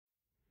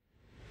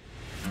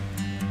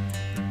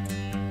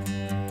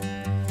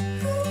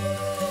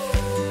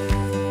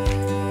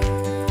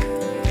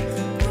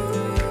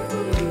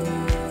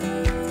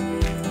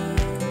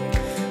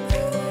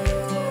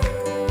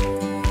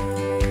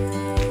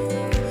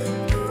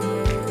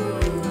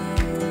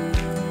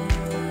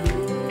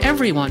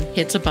Everyone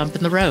hits a bump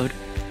in the road.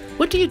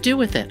 What do you do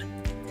with it?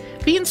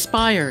 Be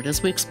inspired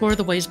as we explore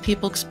the ways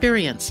people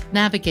experience,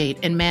 navigate,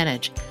 and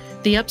manage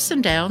the ups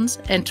and downs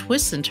and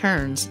twists and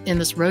turns in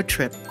this road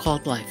trip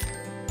called life.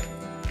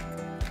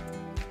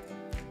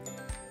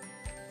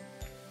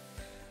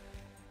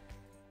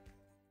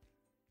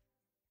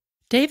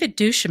 David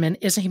duChemin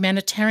is a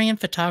humanitarian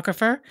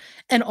photographer,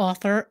 an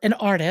author, an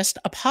artist,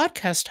 a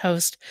podcast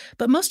host,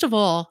 but most of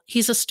all,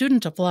 he's a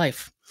student of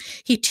life.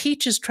 He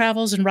teaches,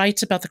 travels, and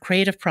writes about the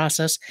creative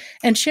process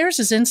and shares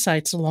his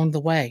insights along the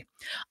way.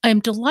 I am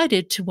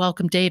delighted to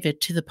welcome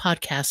David to the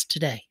podcast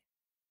today.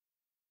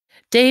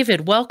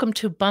 David, welcome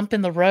to Bump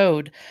in the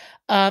Road.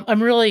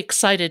 I'm really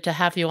excited to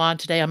have you on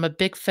today. I'm a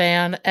big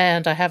fan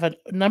and I have a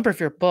number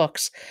of your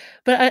books,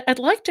 but I'd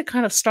like to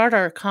kind of start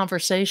our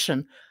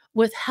conversation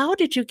with how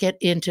did you get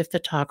into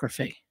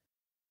photography?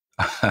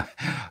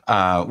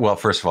 Well,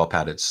 first of all,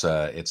 Pat, it's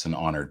an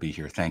honor to be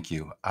here. Thank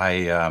you.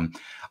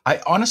 I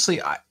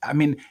honestly, I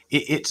mean,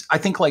 it's. I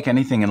think like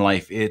anything in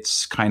life,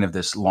 it's kind of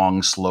this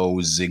long, slow,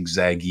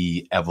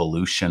 zigzaggy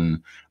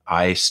evolution.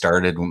 I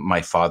started.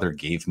 My father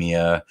gave me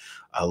a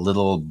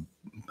little.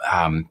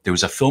 There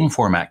was a film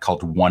format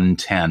called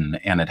 110,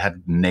 and it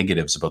had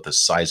negatives about the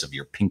size of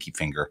your pinky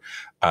finger,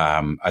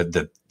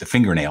 the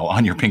fingernail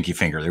on your pinky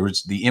finger.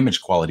 The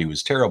image quality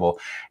was terrible,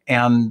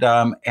 and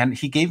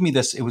he gave me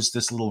this. It was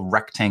this little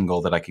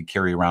rectangle that I could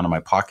carry around in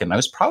my pocket, and I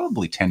was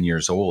probably 10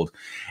 years old.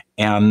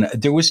 And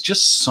there was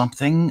just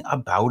something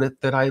about it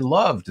that I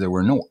loved. There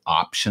were no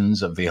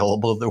options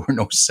available. There were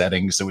no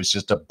settings. It was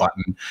just a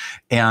button.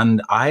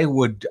 And I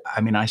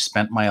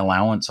spent my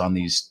allowance on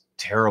these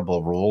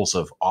terrible rolls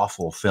of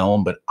awful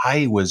film, but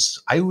I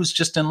was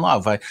just in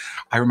love. I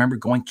remember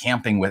going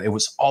camping with it.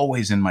 Was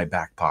always in my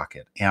back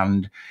pocket.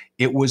 And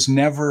it was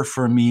never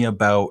for me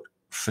about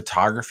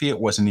photography. It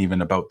wasn't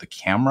even about the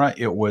camera.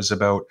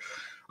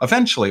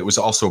 Eventually, it was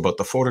also about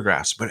the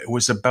photographs, but it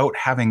was about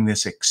having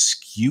this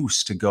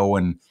excuse to go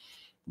and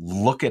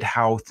look at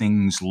how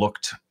things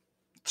looked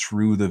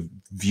through the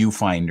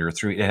viewfinder.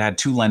 It had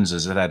two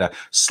lenses. It had a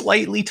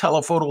slightly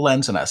telephoto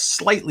lens and a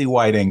slightly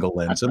wide angle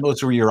lens, and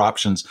those were your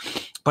options.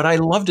 But I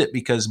loved it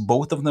because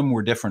both of them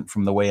were different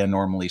from the way I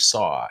normally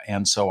saw.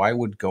 And so I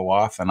would go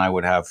off and I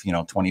would have,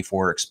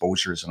 24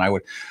 exposures, and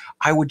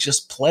I would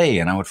just play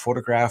and I would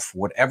photograph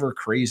whatever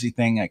crazy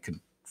thing I could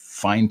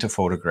find to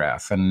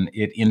photograph, and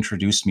it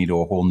introduced me to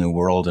a whole new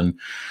world. And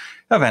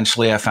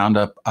eventually I found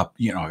a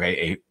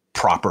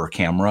proper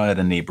camera at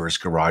a neighbor's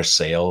garage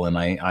sale, and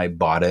I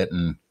bought it.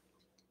 And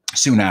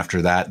soon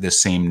after that,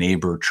 this same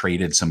neighbor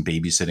traded some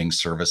babysitting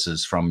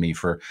services from me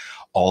for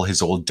all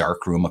his old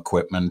darkroom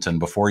equipment. And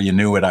before you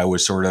knew it, I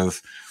was sort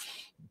of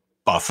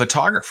a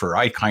photographer.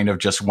 I kind of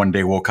just one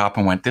day woke up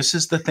and went, this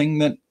is the thing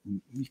that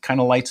kind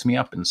of lights me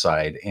up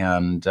inside.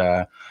 And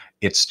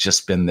it's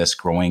just been this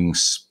growing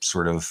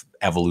sort of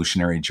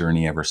evolutionary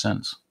journey ever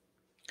since.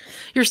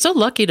 You're so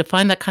lucky to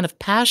find that kind of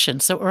passion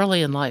so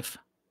early in life.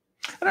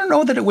 I don't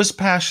know that it was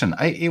passion.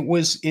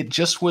 It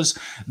just was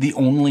the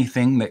only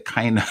thing that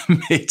kind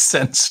of made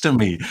sense to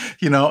me.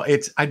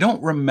 I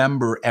don't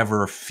remember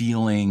ever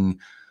feeling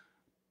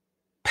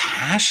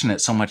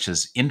passionate so much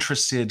as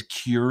interested,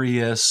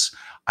 curious.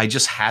 I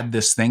just had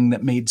this thing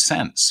that made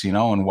sense,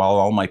 and while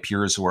all my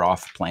peers were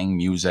off playing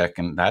music,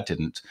 and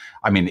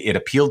it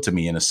appealed to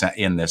me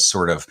in this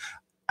sort of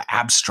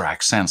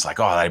abstract sense, like,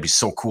 oh, that'd be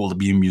so cool to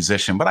be a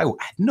musician. But I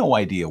had no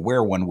idea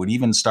where one would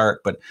even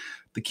start. But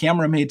the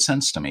camera made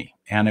sense to me.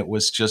 And it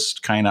was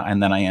just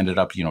and then I ended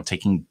up,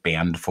 taking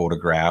band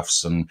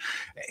photographs, and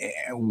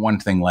one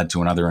thing led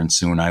to another. And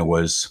soon I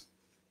was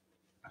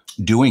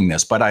doing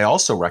this. But I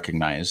also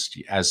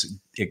recognized as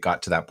it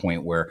got to that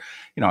point where,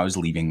 I was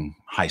leaving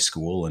high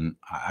school, and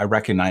I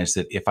recognized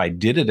that if I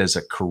did it as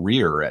a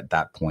career at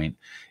that point,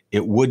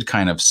 it would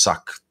kind of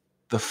suck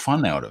the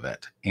fun out of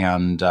it.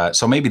 And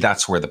so maybe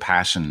that's where the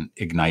passion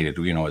ignited,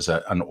 as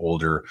an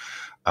older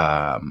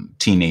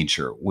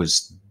teenager,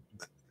 was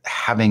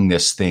having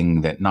this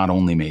thing that not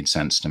only made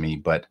sense to me,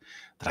 but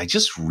that I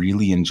just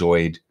really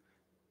enjoyed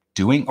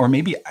doing. Or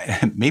maybe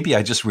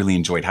I just really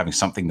enjoyed having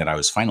something that I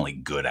was finally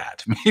good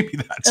at. Maybe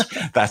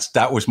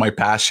that was my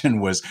passion,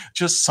 was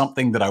just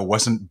something that I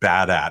wasn't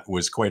bad at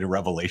was quite a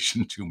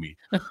revelation to me.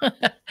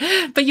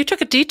 But you took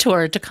a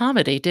detour to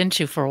comedy, didn't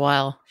you, for a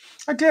while?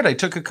 I did. I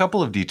took a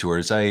couple of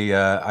detours.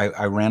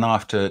 I ran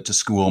off to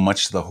school,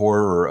 much to the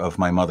horror of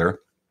my mother.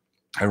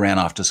 I ran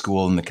off to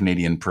school in the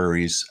Canadian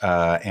prairies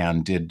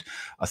and did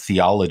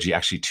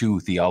two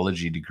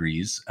theology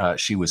degrees.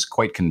 She was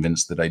quite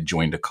convinced that I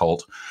joined a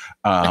cult.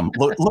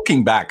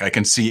 Looking back, I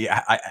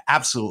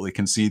absolutely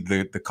can see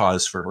the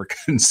cause for her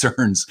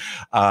concerns.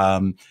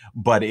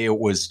 But it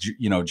was,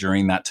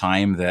 during that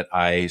time that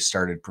I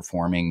started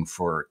performing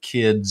for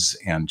kids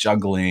and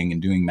juggling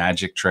and doing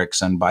magic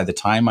tricks. And by the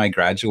time I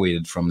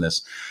graduated from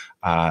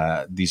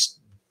these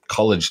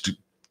college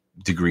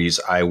degrees,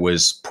 I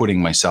was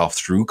putting myself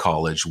through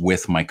college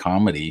with my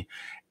comedy,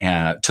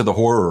 to the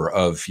horror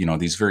of,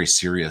 these very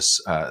serious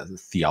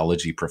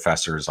theology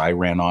professors. I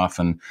ran off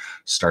and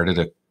started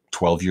a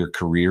 12-year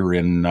career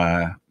in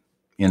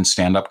in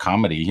stand-up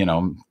comedy,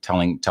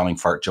 telling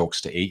fart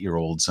jokes to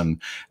 8-year-olds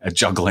and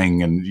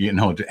juggling, and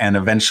and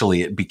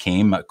eventually it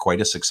became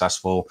quite a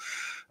successful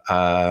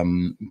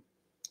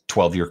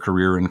 12-year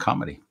career in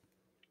comedy.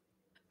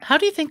 How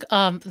do you think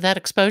that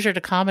exposure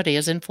to comedy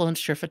has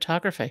influenced your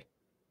photography?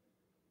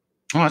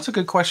 Oh, that's a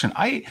good question.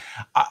 I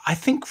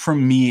think for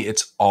me,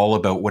 it's all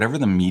about whatever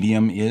the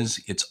medium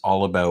is. It's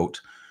all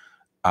about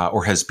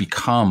or has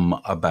become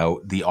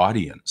about the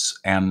audience.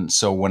 And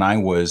so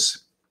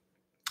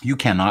you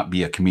cannot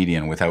be a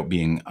comedian without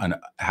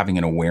having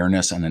an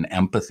awareness and an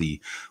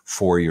empathy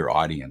for your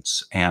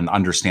audience, and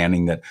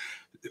understanding that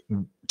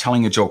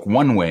telling a joke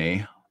one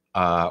way,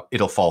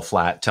 it'll fall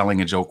flat. Telling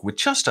a joke with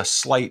just a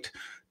slight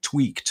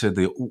tweak to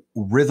the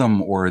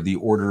rhythm or the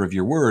order of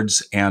your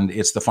words, and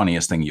it's the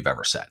funniest thing you've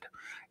ever said.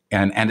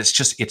 And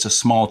it's a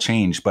small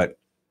change, but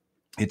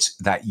it's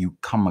that you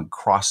come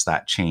across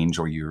that change,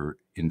 or you're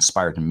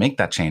inspired to make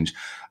that change,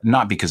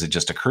 not because it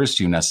just occurs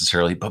to you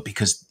necessarily, but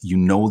because you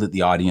know that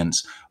the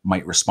audience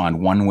might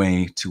respond one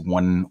way to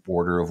one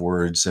order of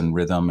words and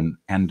rhythm,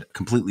 and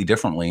completely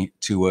differently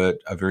to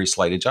a very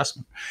slight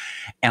adjustment.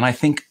 And I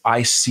think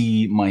I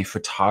see my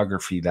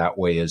photography that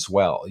way as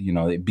well.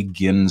 It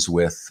begins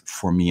with,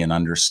 for me, an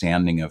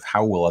understanding of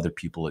how will other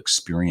people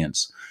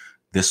experience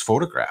this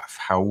photograph?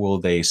 How will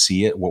they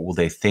see it? What will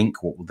they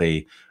think? What will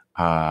they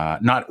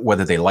not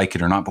whether they like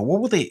it or not, but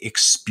what will they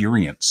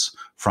experience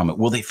from it?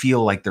 Will they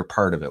feel like they're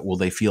part of it? Will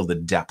they feel the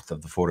depth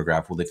of the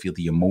photograph? Will they feel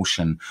the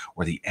emotion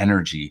or the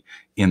energy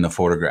in the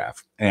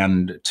photograph?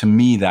 And to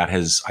me, that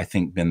has, I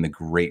think, been the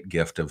great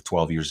gift of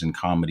 12 years in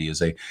comedy,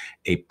 is a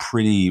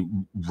pretty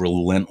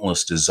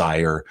relentless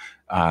desire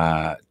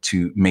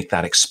to make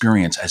that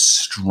experience as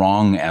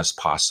strong as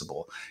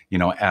possible.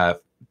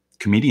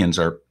 Comedians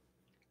are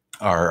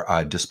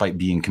despite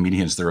being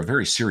comedians, they're a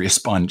very serious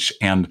bunch,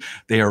 and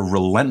they are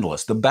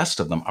relentless. The best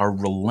of them are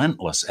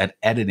relentless at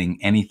editing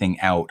anything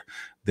out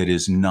that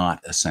is not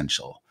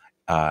essential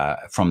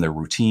from their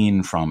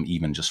routine, from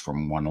even just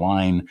from one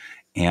line.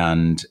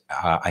 And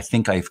I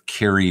think I've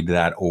carried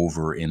that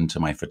over into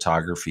my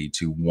photography,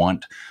 to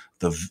want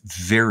the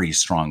very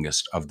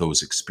strongest of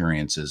those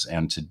experiences,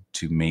 and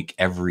to make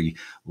every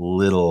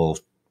little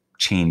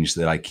change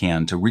that I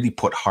can, to really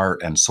put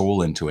heart and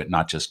soul into it,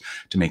 not just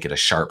to make it a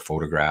sharp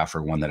photograph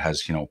or one that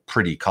has,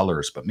 pretty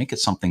colors, but make it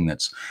something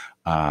that's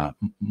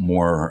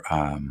more,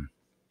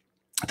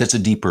 that's a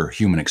deeper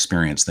human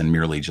experience than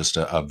merely just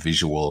a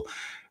visual,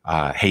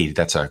 hey,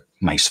 that's a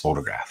nice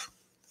photograph.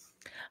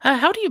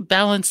 How do you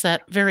balance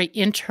that very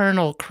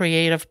internal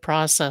creative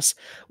process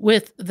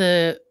with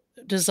the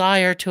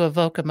desire to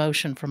evoke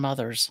emotion from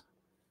others?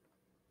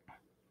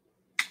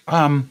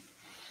 Um,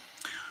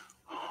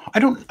 I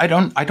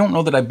don't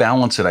know that I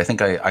balance it. I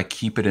think I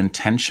keep it in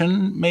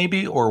tension,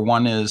 maybe, or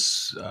one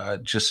is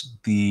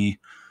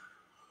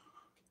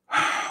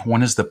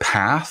one is the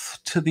path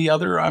to the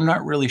other. I'm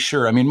not really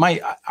sure. I mean,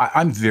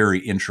 I'm very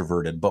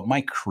introverted, but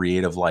my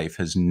creative life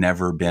has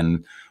never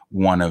been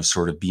one of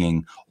sort of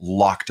being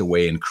locked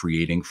away and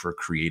creating for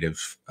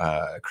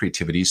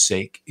creativity's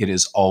sake.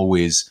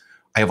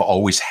 I have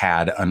always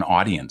had an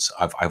audience.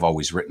 I've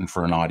always written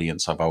for an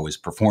audience. I've always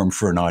performed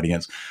for an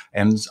audience.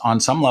 And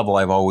on some level,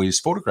 I've always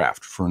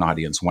photographed for an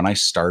audience. When I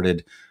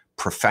started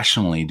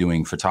professionally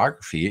doing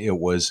photography, it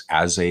was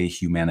as a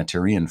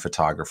humanitarian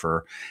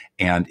photographer.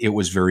 And it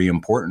was very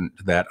important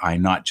that I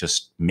not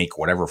just make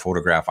whatever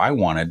photograph I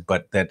wanted,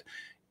 but that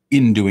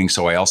in doing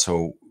so, I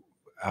also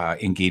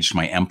engaged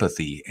my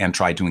empathy and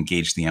tried to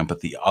engage the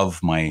empathy of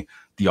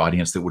the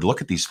audience that would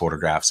look at these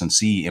photographs and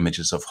see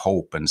images of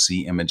hope and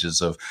see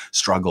images of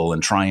struggle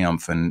and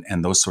triumph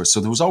and those sorts.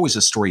 So there was always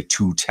a story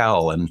to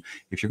tell. And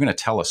if you're going to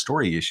tell a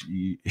story,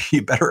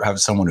 you better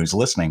have someone who's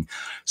listening.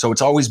 So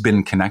it's always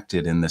been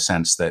connected in the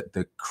sense that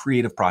the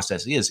creative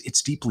process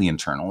it's deeply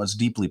internal, it's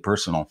deeply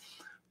personal.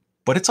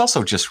 But it's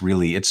also just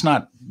really, it's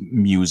not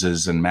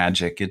muses and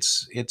magic.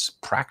 It's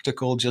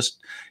practical.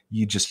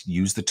 You just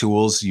use the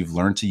tools you've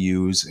learned to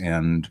use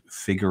and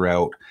figure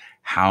out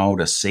how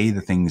to say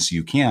the things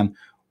you can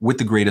with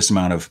the greatest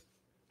amount of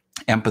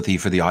empathy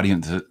for the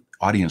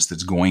audience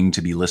that's going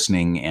to be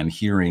listening and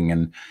hearing,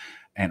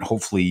 and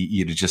hopefully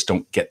you just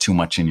don't get too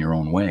much in your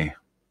own way.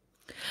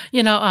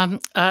 I'm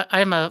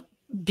a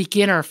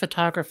beginner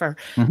photographer,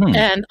 Mm-hmm.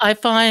 and I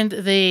find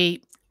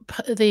the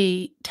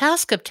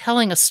task of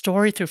telling a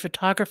story through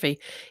photography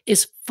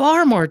is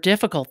far more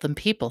difficult than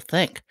people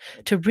think.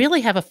 To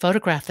really have a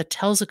photograph that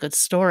tells a good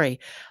story,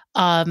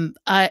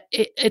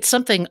 it's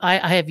something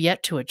I have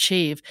yet to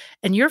achieve.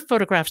 And your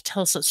photographs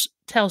tell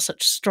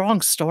such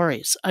strong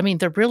stories. I mean,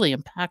 they're really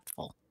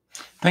impactful.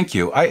 Thank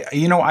you. I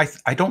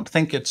don't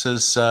think it's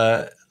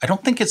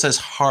as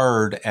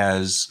hard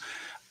as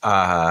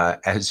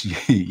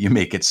you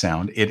make it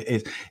sound.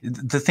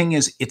 The thing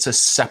is, it's a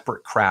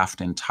separate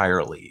craft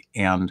entirely.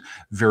 And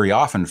very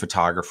often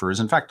photographers,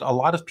 in fact, a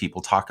lot of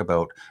people talk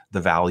about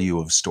the value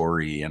of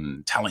story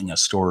and telling a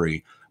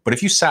story. But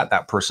if you sat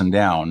that person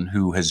down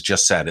who has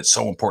just said it's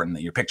so important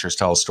that your pictures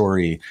tell a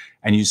story,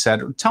 and you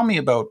said, tell me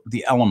about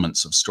the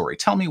elements of story,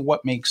 tell me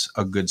what makes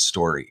a good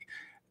story,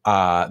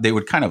 they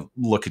would kind of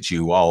look at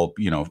you all,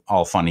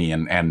 all funny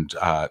and kind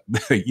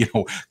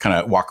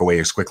of walk away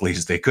as quickly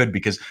as they could,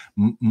 because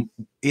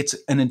it's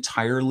an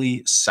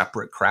entirely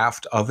separate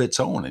craft of its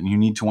own, and you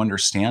need to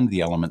understand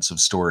the elements of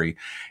story.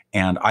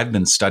 And I've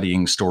been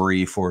studying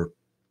story for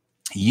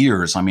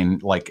years. I mean,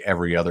 like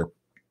every other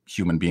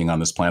human being on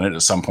this planet,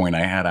 at some point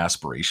I had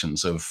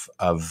aspirations of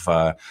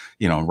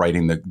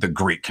writing the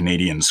great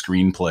Canadian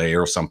screenplay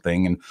or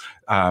something.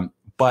 And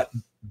but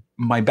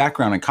my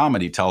background in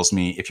comedy tells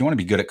me, if you want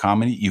to be good at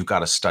comedy, you've got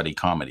to study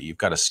comedy. You've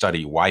got to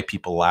study why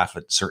people laugh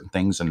at certain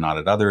things and not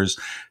at others,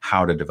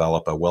 how to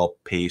develop a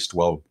well-paced,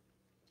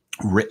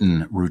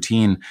 well-written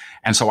routine.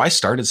 And so I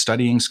started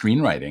studying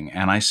screenwriting,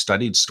 and I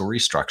studied story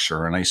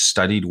structure, and I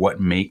studied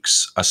what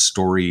makes a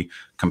story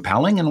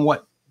compelling and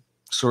what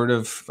sort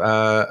of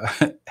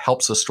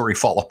helps a story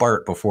fall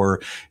apart before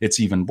it's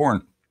even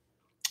born.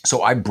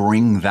 So I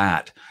bring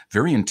that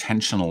very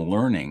intentional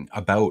learning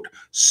about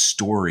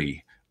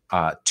story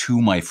to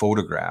my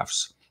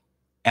photographs.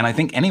 And I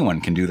think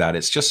anyone can do that.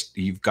 It's just,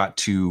 you've got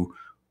to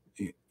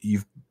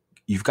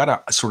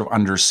sort of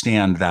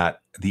understand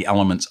that the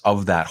elements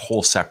of that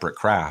whole separate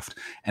craft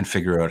and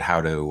figure out how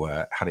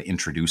to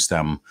introduce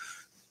them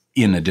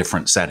in a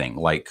different setting,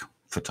 like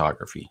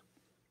photography.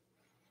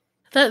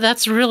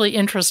 That's really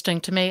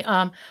interesting to me.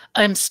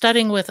 I'm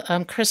studying with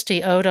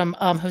Christy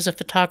Odom, who's a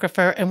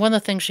photographer, and one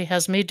of the things she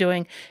has me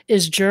doing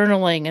is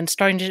journaling and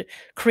starting to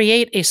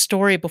create a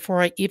story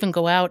before I even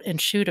go out and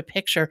shoot a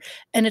picture.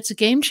 And it's a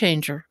game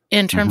changer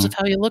in terms of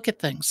Mm-hmm. how you look at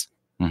things.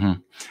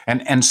 Mm-hmm.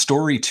 And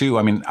story too.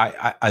 I mean,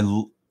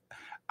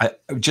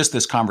 just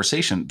this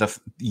conversation,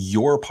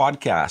 your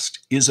podcast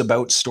is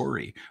about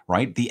story,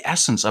 right? The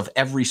essence of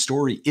every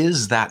story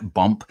is that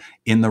bump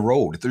in the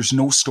road. There's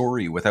no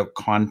story without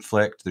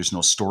conflict. There's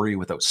no story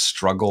without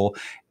struggle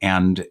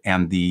and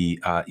the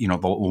the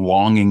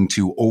longing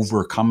to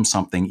overcome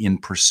something in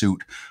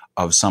pursuit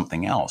of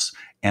something else.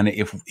 And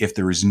if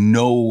there's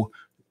not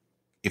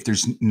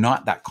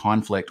that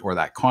conflict or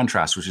that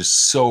contrast, which is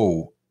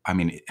so, I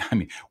mean,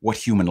 what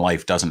human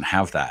life doesn't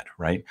have that,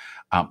 right?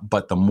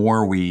 But the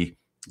more we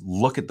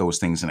look at those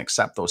things and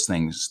accept those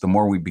things, the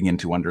more we begin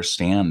to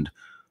understand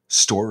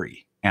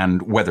story.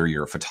 And whether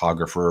you're a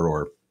photographer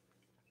or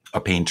a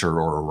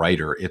painter or a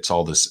writer, it's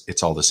all the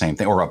same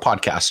thing, or a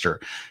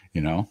podcaster,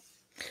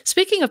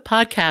 Speaking of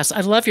podcasts,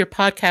 I love your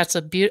podcast,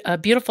 A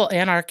Beautiful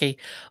Anarchy.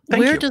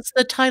 Thank Where you. does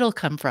the title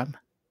come from?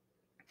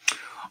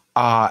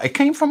 It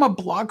came from a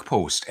blog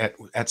post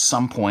at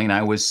some point.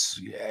 I'm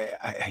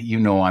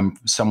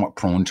somewhat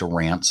prone to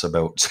rants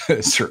about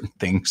certain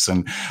things,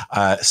 and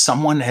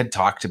someone had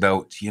talked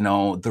about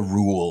the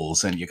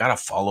rules, and you got to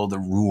follow the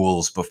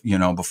rules,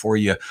 before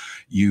you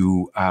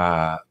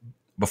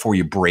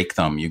break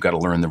them. You got to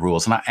learn the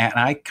rules, and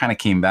I kind of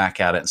came back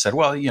at it and said,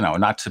 well,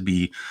 not to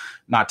be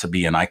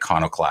an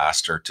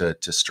iconoclast or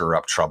to stir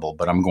up trouble,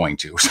 but I'm going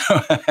to.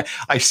 So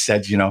I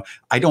said,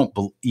 I don't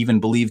even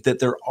believe that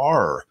there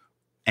are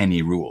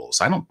any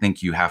rules. I don't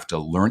think you have to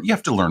learn. You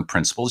have to learn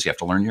principles. You have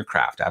to learn your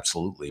craft.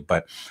 Absolutely.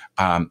 But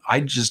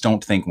I just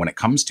don't think, when it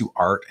comes to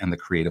art and the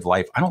creative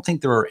life, I don't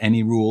think there are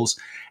any rules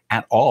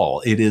at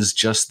all. It is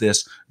just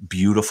this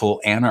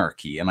beautiful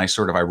anarchy. And I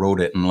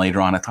wrote it, and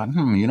later on I thought,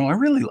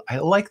 I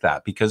like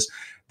that, because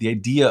the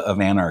idea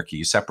of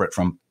anarchy, separate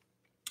from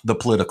the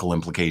political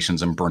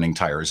implications and burning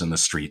tires in the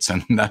streets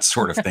and that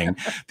sort of thing,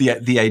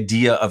 the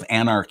idea of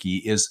anarchy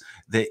is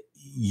that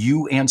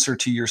you answer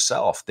to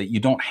yourself, that you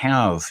don't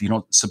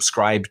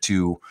subscribe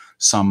to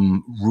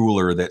some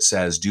ruler that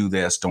says, do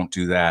this, don't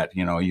do that.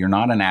 You're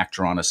not an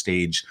actor on a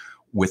stage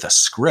with a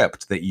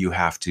script that you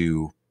have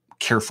to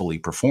carefully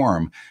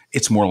perform.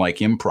 It's more like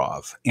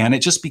improv. And it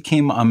just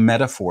became a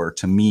metaphor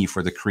to me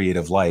for the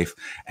creative life,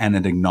 and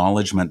an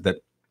acknowledgement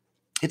that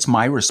it's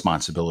my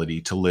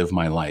responsibility to live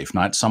my life,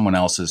 not someone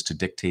else's to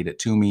dictate it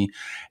to me.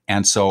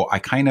 And so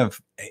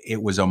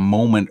it was a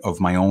moment of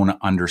my own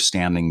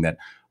understanding that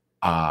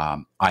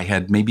I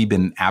had maybe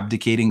been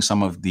abdicating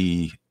some of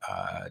the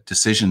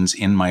decisions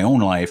in my own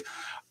life,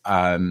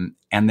 and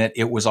that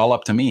it was all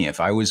up to me. If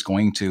I was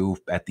going to,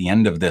 at the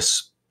end of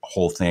this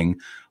whole thing,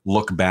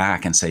 look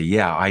back and say,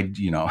 yeah,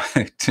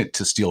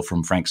 to steal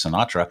from Frank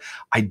Sinatra,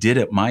 I did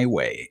it my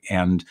way,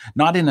 and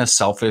not in a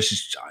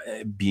selfish,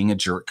 being a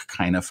jerk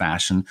kind of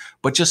fashion,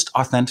 but just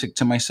authentic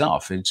to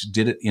myself. It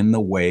did it in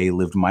the way,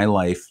 lived my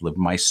life, lived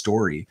my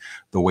story,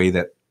 the way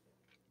that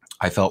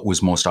I felt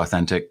was most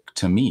authentic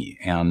to me.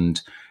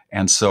 And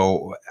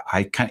so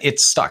it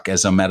stuck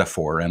as a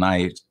metaphor, and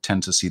I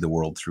tend to see the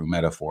world through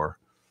metaphor.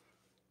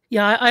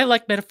 Yeah, I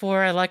like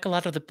metaphor. I like a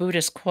lot of the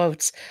Buddhist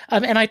quotes.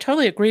 And I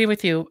totally agree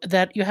with you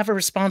that you have a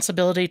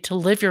responsibility to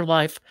live your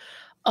life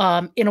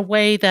in a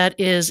way that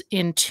is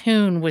in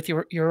tune with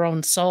your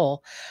own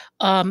soul.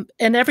 And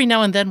every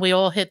now and then we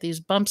all hit these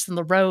bumps in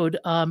the road.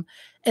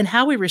 And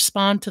how we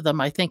respond to them,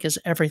 I think, is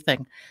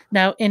everything.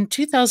 Now, in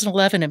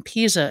 2011 in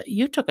Pisa,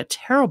 you took a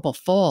terrible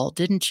fall,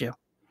 didn't you?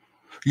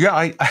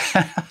 Yeah,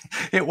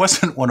 it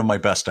wasn't one of my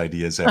best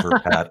ideas ever,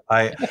 Pat.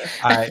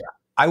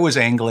 I was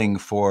angling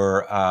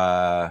for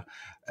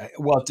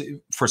well,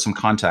 for some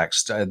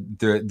context,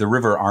 the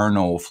River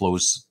Arno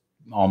flows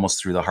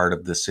almost through the heart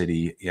of the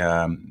city,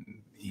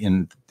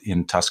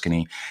 in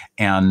Tuscany,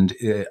 and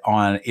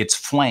on it's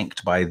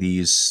flanked by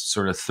these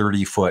sort of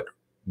 30-foot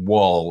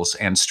walls,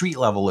 and street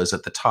level is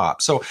at the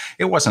top. So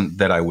it wasn't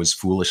that I was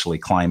foolishly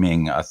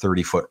climbing a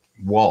 30-foot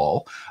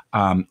wall.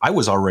 I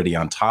was already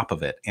on top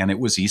of it, and it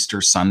was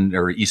Easter Sunday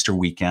or Easter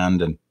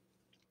weekend, and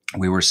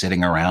we were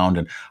sitting around,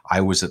 and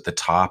I was at the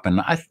top,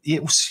 and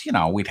it was,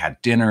 we'd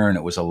had dinner, and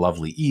it was a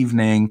lovely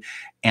evening.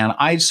 And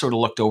I sort of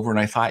looked over and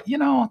I thought,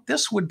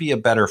 this would be a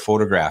better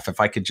photograph if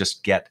I could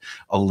just get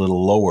a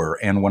little lower.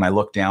 And when I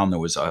looked down, there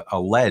was a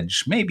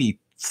ledge, maybe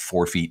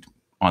 4 feet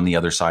on the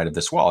other side of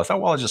this wall. I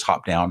thought, well, I'll just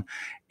hop down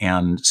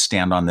and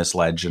stand on this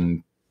ledge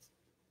and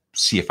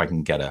see if I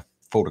can get a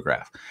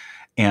photograph.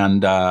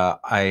 And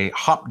I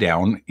hopped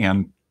down,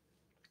 and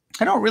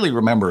I don't really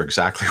remember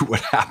exactly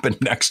what happened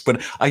next,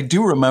 but I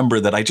do remember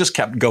that I just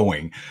kept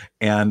going.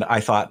 And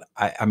I thought,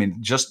 I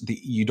mean,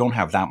 you don't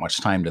have that much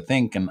time to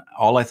think. And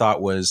all I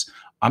thought was,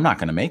 I'm not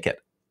going to make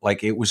it.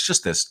 Like, it was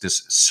just this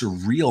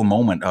surreal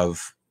moment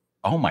of,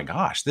 oh my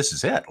gosh, this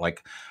is it.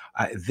 Like,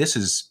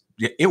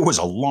 it was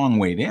a long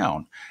way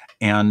down.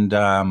 And,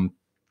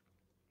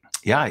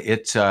 yeah,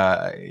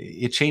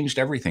 it changed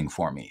everything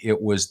for me.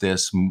 It was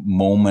this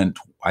moment.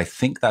 I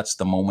think that's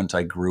the moment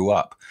I grew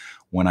up,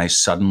 when I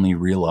suddenly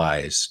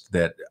realized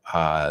that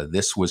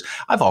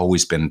I've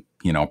always been,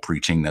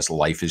 preaching this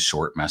life is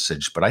short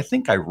message, but I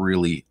think I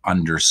really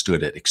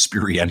understood it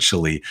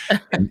experientially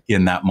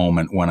in that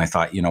moment when I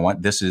thought, you know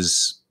what, this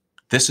is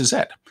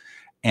it.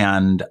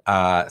 And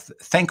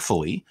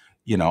thankfully,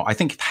 I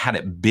think had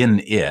it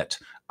been it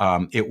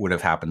would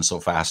have happened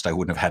so fast. I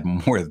wouldn't have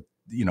had more,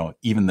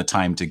 even the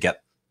time to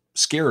get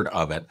scared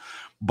of it.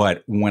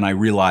 But when I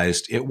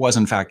realized it was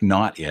in fact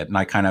not it, and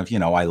I kind of,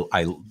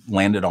 I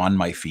landed on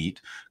my feet,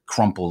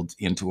 crumpled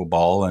into a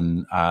ball,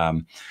 and,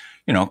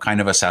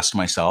 kind of assessed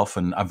myself.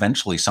 And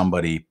eventually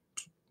somebody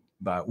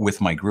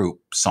with my group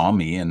saw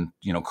me and,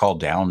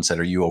 called down and said,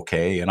 "Are you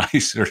okay?" And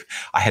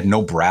I had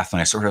no breath, and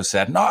I sort of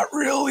said, "Not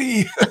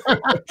really."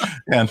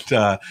 And,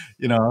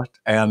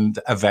 and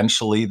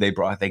eventually they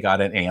got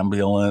an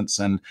ambulance,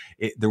 and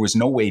there was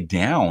no way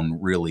down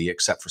really,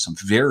 except for some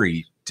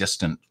very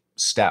distant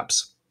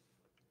steps.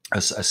 A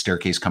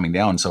staircase coming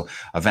down. So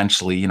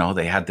eventually,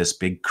 they had this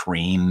big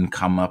crane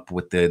come up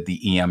with the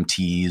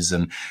EMTs,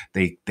 and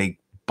they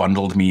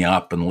bundled me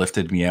up and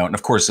lifted me out. And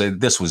of course,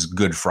 this was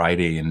Good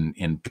Friday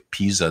in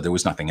Pisa. There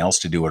was nothing else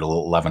to do at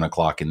 11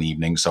 o'clock in the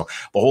evening. So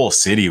the whole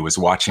city was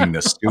watching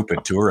this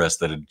stupid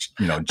tourist that had,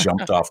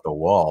 jumped off the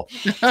wall.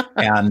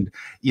 And,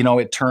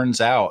 it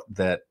turns out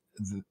that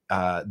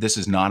this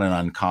is not an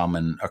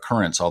uncommon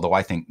occurrence, although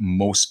I think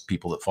most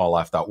people that fall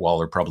off that wall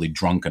are probably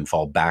drunk and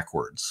fall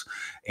backwards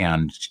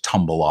and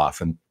tumble off.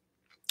 And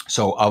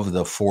so of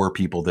the 4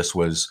 people, this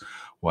was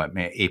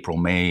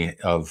May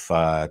of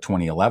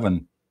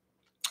 2011,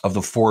 of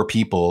the 4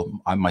 people,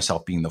 I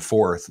myself being the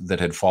 4th, that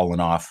had fallen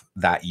off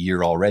that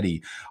year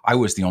already, I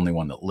was the only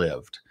one that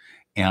lived.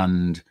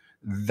 And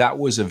that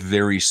was a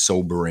very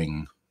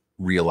sobering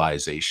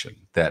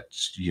realization that,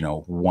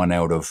 one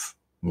out of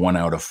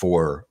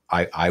 4,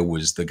 I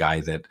was the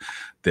guy that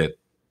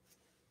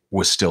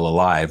was still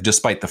alive,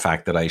 despite the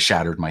fact that I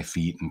shattered my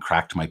feet and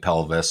cracked my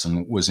pelvis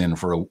and was in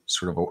for a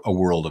sort of a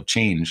world of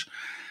change.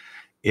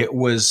 It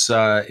was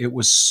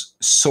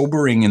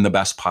sobering in the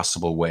best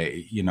possible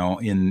way.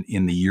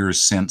 In the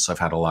years since, I've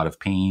had a lot of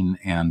pain,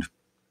 and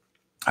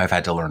I've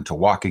had to learn to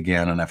walk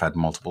again, and I've had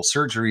multiple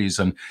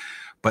surgeries,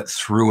 but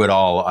through it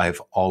all,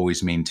 I've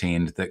always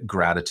maintained that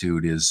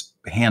gratitude is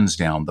hands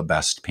down the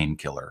best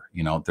painkiller.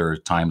 There are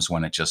times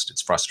when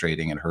it's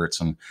frustrating, it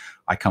hurts. And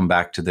I come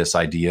back to this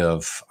idea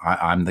of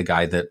I'm the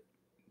guy that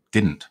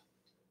didn't,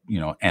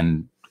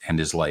 end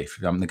his life.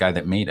 I'm the guy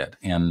that made it.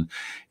 And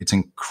it's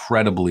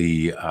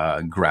incredibly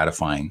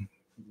gratifying,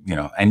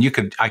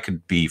 and I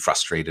could be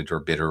frustrated or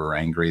bitter or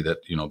angry that,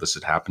 this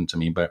had happened to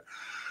me, but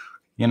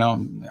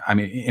I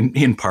mean,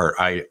 in part,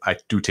 I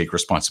do take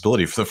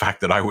responsibility for the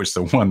fact that I was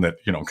the one that,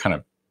 kind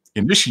of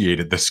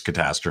initiated this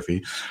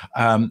catastrophe.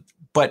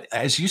 But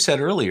as you said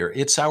earlier,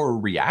 it's our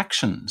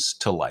reactions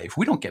to life.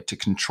 We don't get to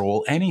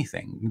control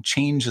anything.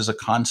 Change is a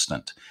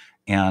constant,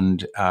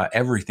 and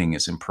everything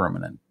is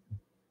impermanent.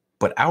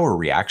 But our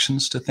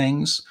reactions to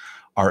things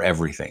are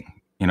everything.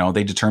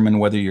 They determine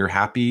whether you're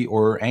happy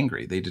or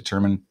angry. They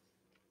determine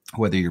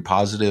whether you're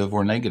positive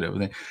or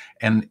negative,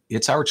 and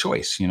it's our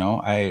choice.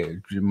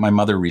 My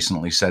mother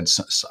recently said,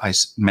 I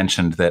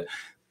mentioned that,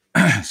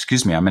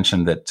 excuse me, I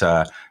mentioned that,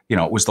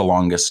 it was the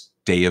longest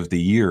day of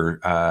the year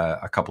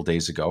a couple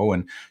days ago.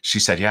 And she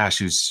said, yeah,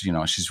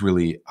 she's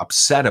really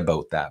upset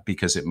about that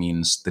because it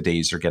means the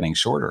days are getting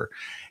shorter.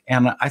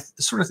 And I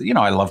sort of,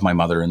 I love my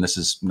mother, and this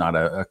is not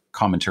a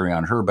commentary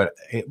on her, but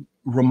it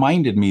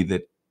reminded me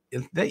that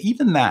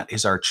even that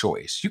is our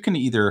choice. You can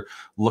either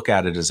look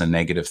at it as a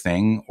negative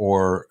thing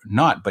or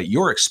not, but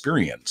your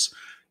experience,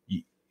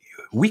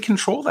 we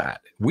control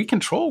that. We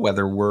control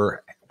whether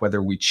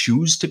we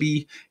choose to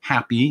be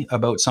happy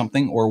about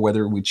something or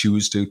whether we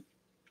choose to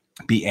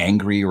be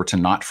angry or to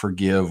not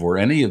forgive or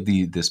any of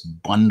this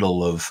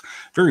bundle of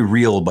very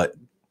real but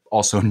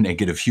also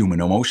negative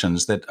human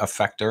emotions that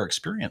affect our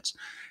experience.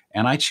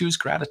 And I choose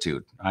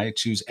gratitude. I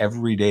choose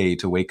every day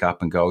to wake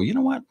up and go, you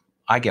know what?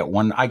 I get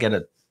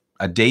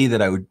a day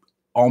that I would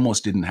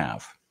almost didn't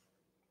have.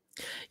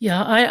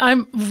 Yeah,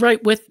 I'm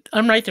right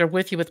there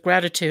with you with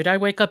gratitude. I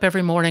wake up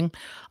every morning.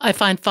 I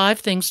find 5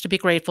 things to be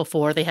grateful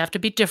for. They have to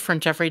be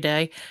different every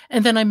day,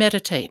 and then I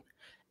meditate.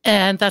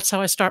 And that's how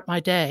I start my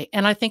day.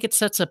 And I think it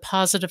sets a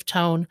positive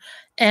tone.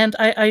 And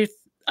I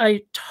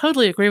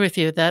totally agree with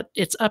you that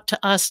it's up to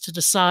us to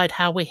decide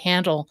how we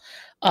handle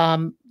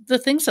the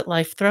things that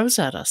life throws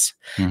at us.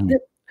 Mhm. The-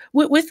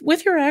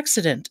 with your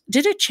accident,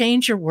 did it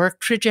change your work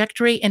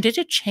trajectory, and did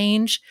it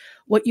change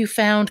what you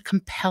found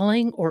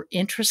compelling or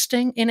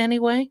interesting in any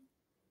way?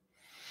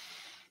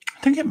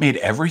 I think it made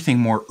everything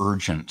more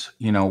urgent.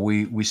 You know,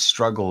 we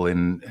struggle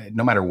in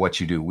no matter what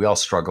you do, we all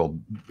struggle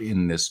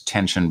in this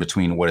tension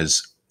between what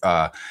is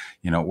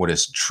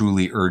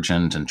truly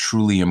urgent and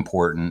truly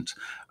important.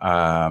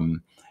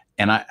 Um,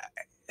 and I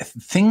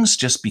things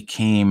just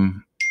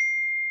became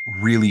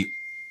really,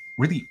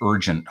 really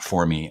urgent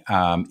for me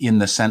in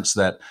the sense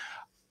that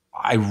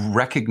I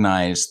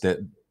recognize that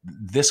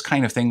this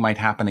kind of thing might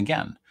happen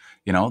again.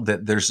 You know,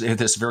 that there's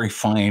this very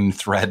fine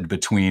thread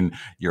between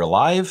you're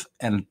alive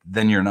and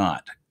then you're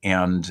not.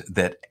 And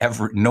that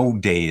no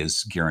day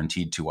is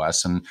guaranteed to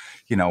us. And,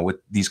 you know,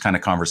 with these kind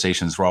of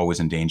conversations, we're always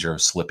in danger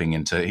of slipping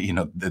into,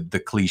 the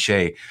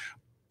cliche.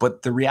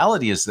 But the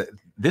reality is that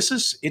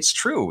it's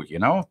true,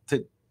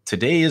 that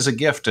today is a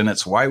gift and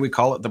it's why we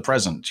call it the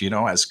present.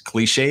 As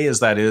cliche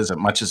as that is,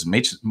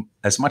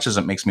 as much as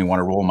it makes me want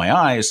to roll my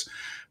eyes,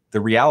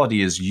 the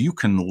reality is you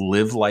can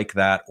live like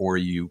that, or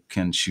you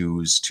can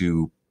choose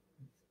to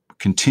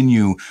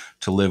continue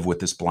to live with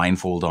this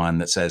blindfold on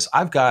that says,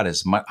 I've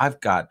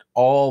got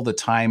all the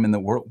time in the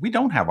world. We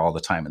don't have all the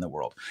time in the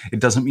world.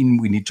 It doesn't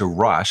mean we need to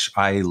rush.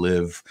 I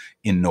live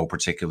in no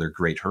particular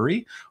great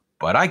hurry,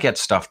 but I get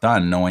stuff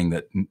done knowing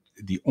that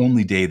the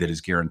only day that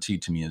is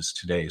guaranteed to me is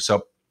today.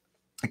 So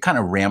it kind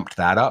of ramped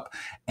that up.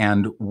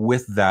 And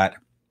with that,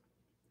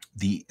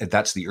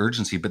 that's the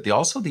urgency, but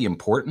the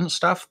important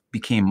stuff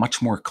became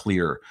much more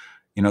clear.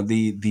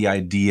 The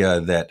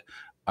idea that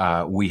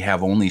we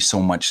have only so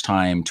much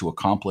time to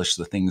accomplish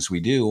the things we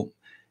do.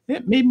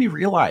 It made me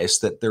realize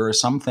that there are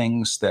some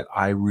things that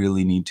I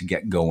really need to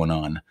get going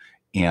on.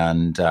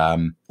 And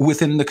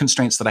within the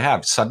constraints that I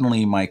have,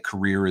 suddenly my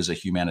career as a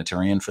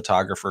humanitarian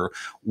photographer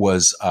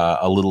was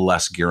a little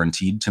less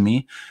guaranteed to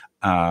me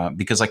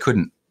because I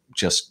couldn't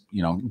just,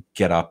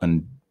 get up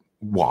and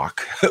walk,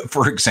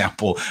 for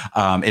example.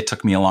 It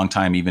took me a long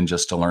time even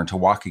just to learn to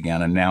walk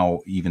again. And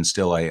now, even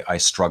still, I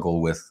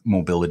struggle with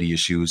mobility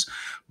issues.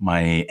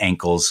 My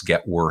ankles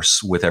get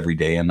worse with every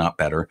day and not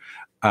better.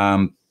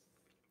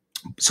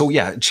 So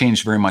yeah, it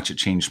changed very much. It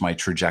changed my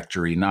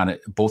trajectory, not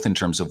both in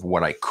terms of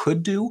what I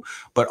could do,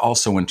 but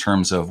also in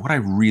terms of what I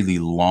really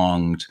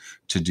longed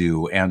to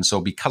do. And so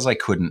because I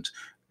couldn't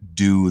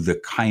do the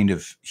kind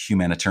of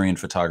humanitarian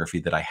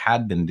photography that I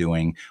had been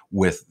doing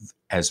with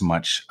as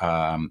much,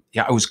 I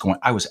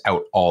was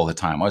out all the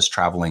time. I was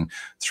traveling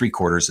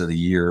 3/4 of the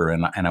year,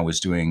 and I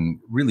was doing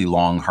really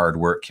long, hard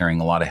work,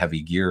 carrying a lot of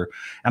heavy gear,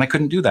 and I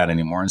couldn't do that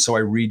anymore. And so I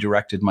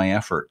redirected my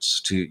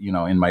efforts to,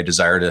 in my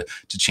desire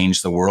to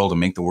change the world and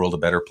make the world a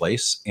better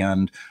place.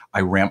 And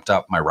I ramped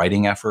up my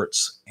writing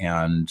efforts,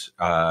 and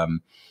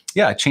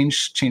I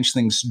changed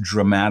things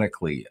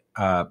dramatically.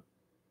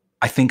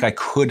 I think I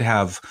could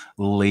have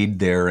laid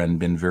there and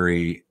been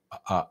very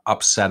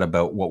upset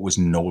about what was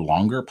no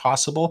longer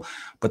possible,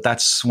 but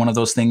that's one of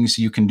those things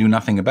you can do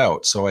nothing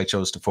about. So I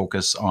chose to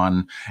focus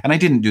on, and I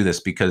didn't do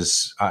this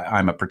because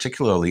I'm a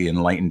particularly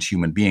enlightened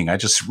human being. I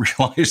just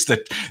realized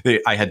that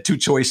I had two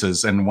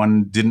choices, and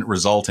one didn't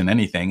result in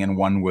anything, and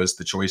one was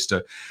the choice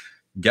to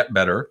get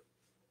better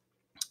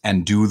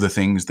and do the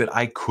things that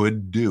I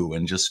could do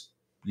and just,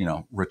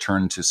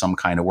 return to some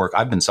kind of work.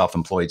 I've been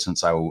self-employed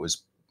since I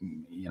was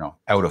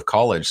out of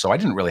college. So I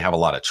didn't really have a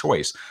lot of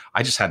choice.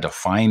 I just had to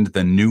find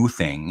the new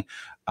thing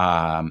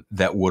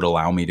that would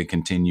allow me to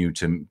continue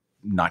to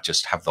not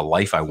just have the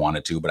life I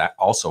wanted to, but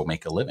also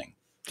make a living.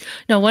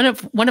 Now, one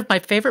of my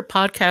favorite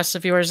podcasts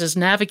of yours is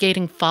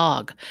Navigating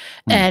Fog,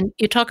 Hmm. and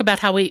you talk about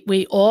how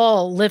we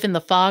all live in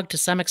the fog to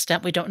some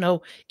extent. We don't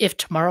know if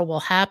tomorrow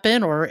will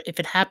happen, or if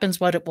it happens,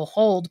 what it will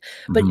hold.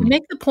 But you Hmm.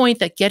 make the point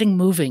that getting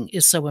moving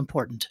is so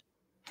important.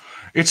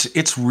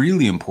 It's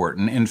really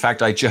important. In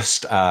fact, I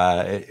just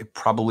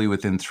probably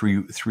within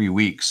three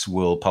weeks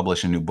will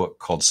publish a new book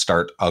called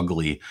Start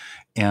Ugly,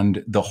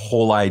 and the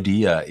whole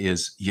idea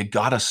is you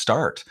gotta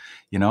start.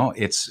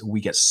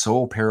 We get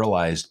so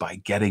paralyzed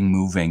by getting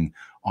moving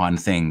on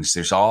things.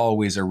 There's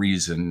always a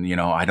reason.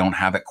 I don't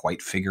have it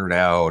quite figured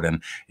out,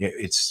 and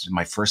it's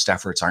my first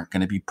efforts aren't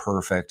going to be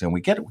perfect, and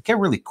we get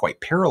really quite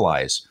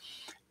paralyzed.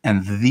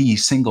 And the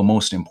single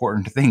most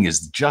important thing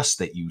is just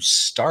that you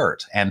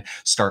start, and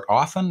start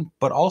often,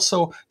 but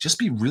also just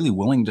be really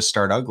willing to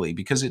start ugly,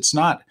 because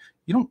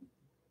you don't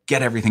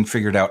get everything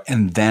figured out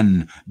and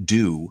then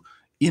do.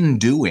 In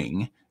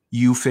doing,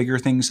 you figure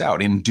things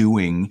out. In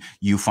doing,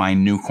 you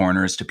find new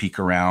corners to peek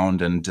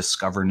around and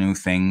discover new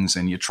things,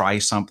 and you try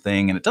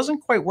something and it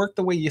doesn't quite work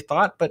the way you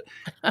thought, but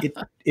it,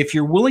 if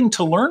you're willing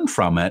to learn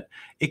from it,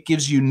 it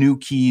gives you new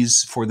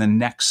keys for the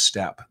next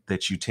step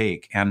that you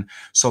take. And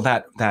so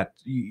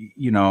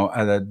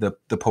the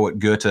poet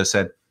Goethe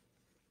said,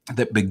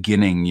 that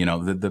beginning,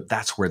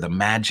 that's where the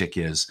magic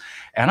is.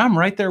 And I'm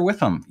right there with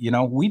them.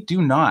 We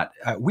do not,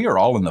 we are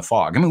all in the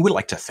fog. I mean, we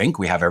like to think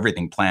we have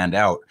everything planned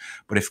out,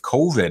 but if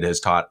COVID has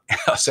taught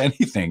us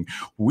anything,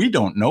 we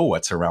don't know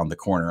what's around the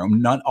corner.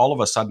 Not all of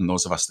a sudden,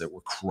 those of us that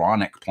were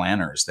chronic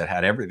planners that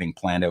had everything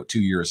planned out 2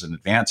 years in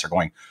advance are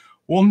going,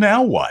 well,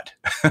 now what?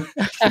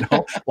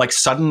 Like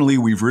suddenly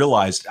we've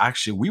realized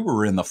actually we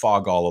were in the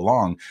fog all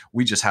along.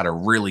 We just had a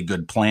really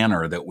good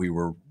planner that we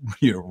were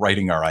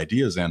writing our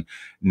ideas in.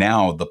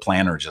 Now the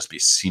planner just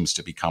seems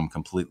to become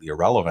completely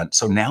irrelevant.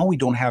 So now we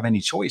don't have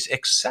any choice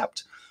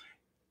except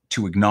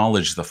to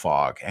acknowledge the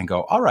fog and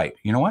go, all right,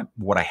 you know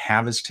what I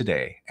have is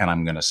today, and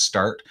I'm going to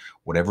start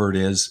whatever it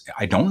is.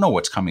 I don't know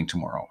what's coming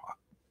tomorrow,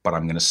 but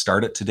I'm going to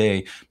start it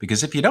today,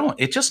 because if you don't,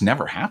 it just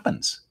never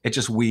happens. It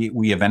just,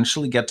 we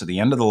eventually get to the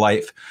end of the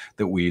life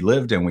that we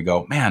lived and we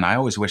go, man, I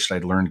always wished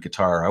I'd learned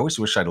guitar. I always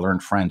wish I'd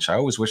learned French. I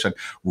always wish I'd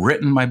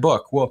written my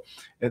book. Well,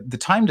 the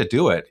time to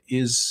do it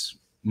is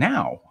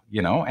now,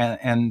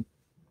 and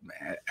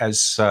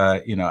as,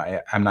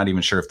 I'm not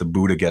even sure if the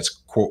Buddha gets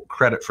quote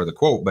credit for the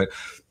quote, but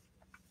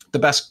the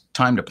best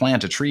time to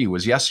plant a tree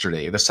was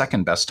yesterday. The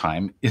second best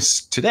time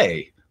is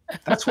today.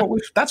 That's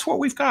what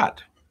we've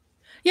got.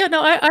 Yeah,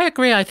 no, I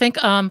agree. I think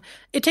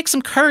it takes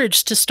some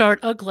courage to start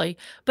ugly,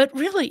 but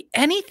really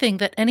anything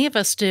that any of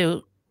us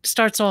do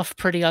starts off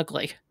pretty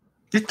ugly.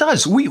 It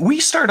does. We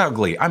start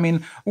ugly. I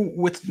mean,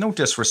 with no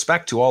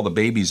disrespect to all the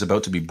babies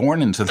about to be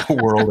born into the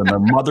world and their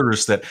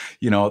mothers that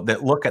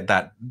look at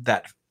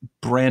that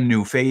brand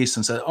new face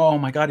and say, oh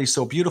my God, he's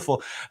so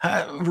beautiful.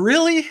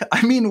 Really?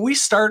 I mean, we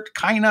start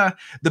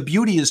the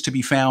beauty is to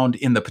be found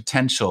in the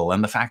potential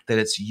and the fact that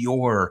it's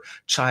your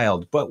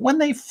child. But when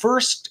they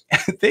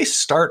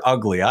start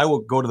ugly, I will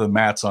go to the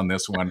mats on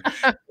this one.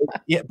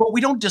 Yeah, but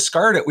we don't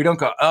discard it. We don't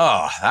go,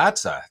 oh,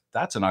 that's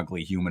an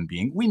ugly human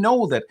being. We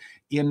know that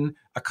in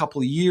a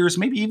couple of years,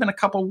 maybe even a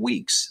couple of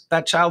weeks,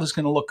 that child is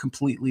going to look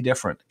completely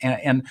different.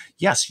 And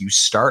yes, you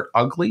start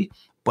ugly,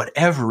 but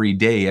every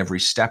day, every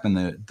step in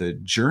the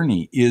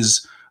journey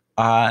is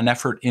an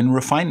effort in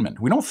refinement.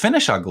 We don't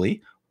finish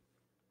ugly.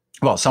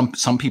 Well,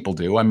 some people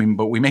do. I mean,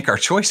 but we make our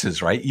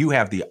choices, right? You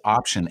have the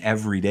option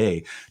every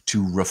day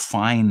to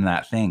refine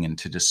that thing and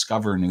to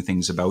discover new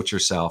things about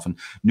yourself and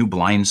new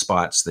blind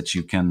spots that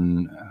you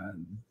can,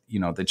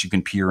 that you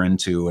can peer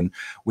into. And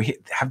we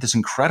have this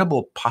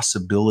incredible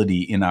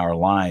possibility in our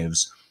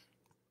lives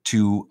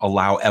to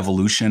allow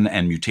evolution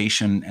and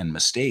mutation and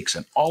mistakes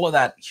and all of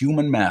that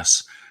human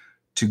mess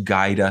to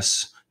guide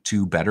us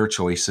to better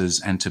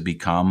choices and to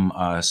become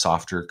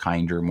softer,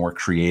 kinder, more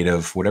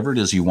creative, whatever it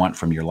is you want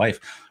from your life.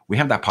 We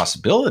have that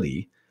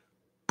possibility,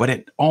 but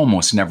it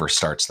almost never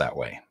starts that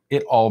way.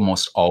 It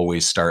almost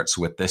always starts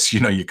with this,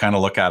 you kind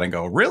of look at it and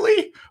go,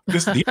 really?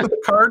 These are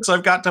the cards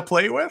I've got to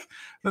play with?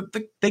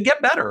 They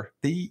get better.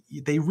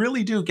 They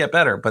really do get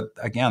better. But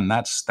again,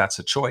 that's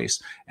a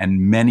choice. And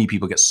many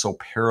people get so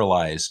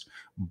paralyzed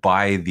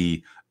by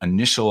the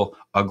initial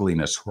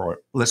ugliness, or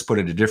let's put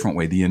it a different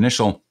way, the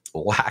initial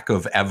lack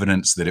of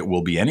evidence that it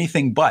will be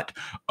anything but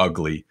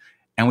ugly.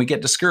 And we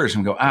get discouraged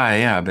and we go,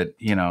 yeah, but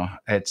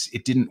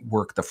it didn't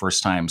work the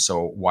first time.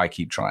 So why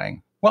keep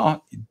trying?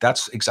 Well,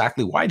 that's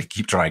exactly why to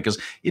keep trying, because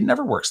it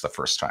never works the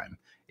first time.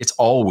 It's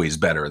always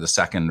better the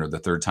second or the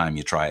third time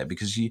you try it,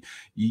 because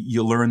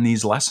you learn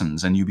these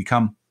lessons and you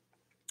become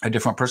a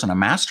different person. A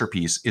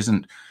masterpiece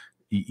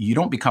you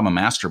don't become a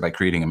master by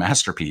creating a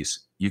masterpiece.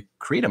 You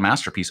create a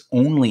masterpiece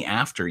only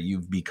after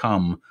you've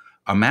become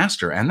a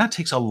master. And that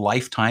takes a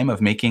lifetime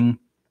of making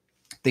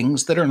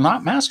things that are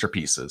not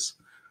masterpieces.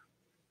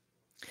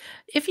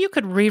 If you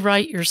could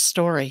rewrite your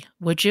story,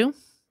 would you?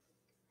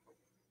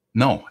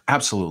 No,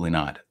 absolutely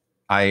not.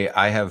 I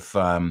have,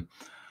 there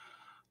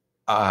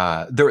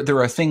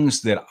are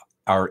things that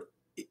are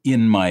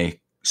in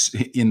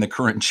the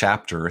current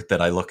chapter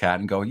that I look at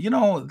and go,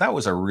 that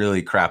was a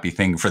really crappy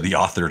thing for the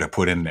author to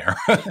put in there.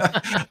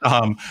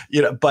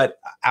 But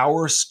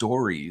our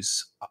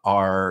stories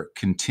are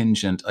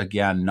contingent,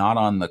 again, not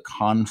on the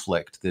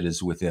conflict that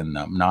is within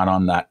them, not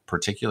on that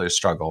particular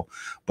struggle,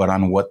 but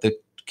on what the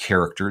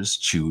characters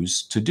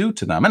choose to do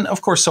to them. And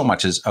of course, so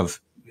much is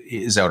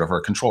out of our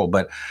control.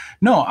 But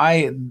no,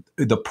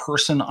 the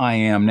person I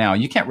am now,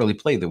 you can't really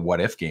play the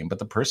what if game, but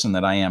the person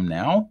that I am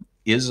now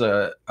is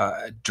a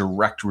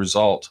direct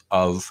result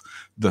of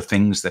the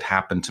things that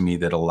happened to me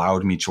that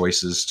allowed me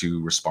choices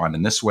to respond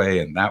in this way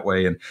and that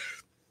way. And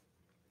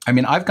I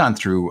mean, I've gone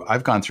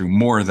through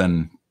more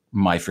than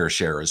my fair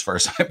share as far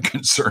as I'm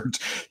concerned.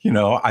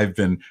 I've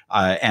been,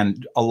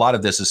 and a lot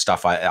of this is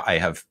stuff I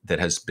have that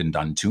has been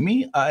done to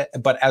me,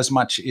 but as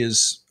much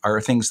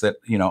are things that,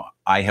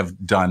 I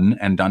have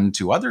done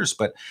to others.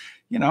 But,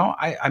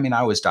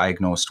 I was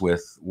diagnosed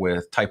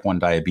with type 1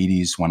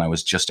 diabetes when I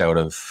was just out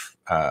of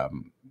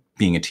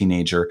being a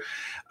teenager.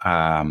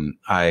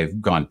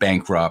 I've gone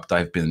bankrupt.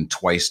 I've been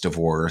twice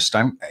divorced.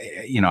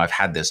 I've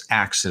had this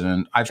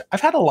accident. I've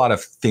had a lot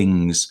of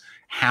things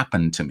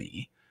happen to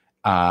me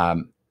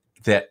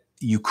that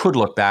you could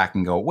look back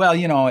and go, well,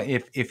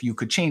 if you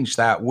could change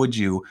that, would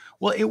you?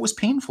 Well, it was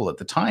painful at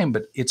the time,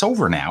 but it's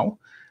over now.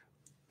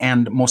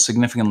 And most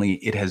significantly,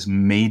 it has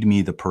made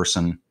me the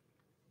person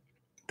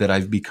that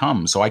I've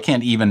become. So I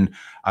can't even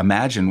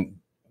imagine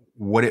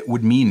what it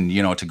would mean,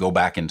 to go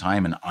back in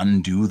time and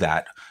undo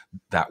that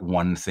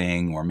one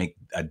thing or make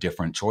a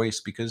different choice,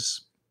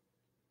 because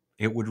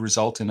it would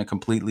result in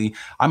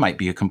I might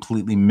be a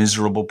completely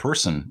miserable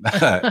person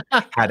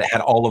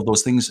had all of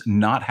those things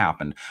not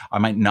happened. I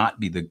might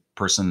not be the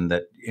person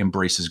that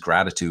embraces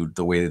gratitude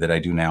the way that I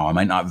do now. I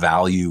might not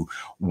value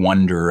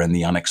wonder and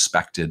the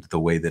unexpected the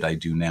way that I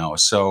do now.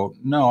 So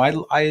no,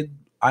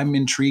 I'm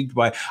intrigued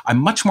I'm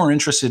much more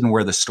interested in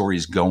where the story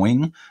is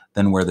going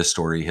than where the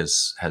story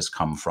has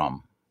come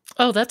from.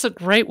 Oh, that's a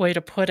great way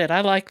to put it. I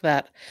like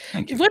that.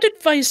 Thank you. What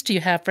advice do you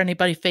have for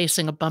anybody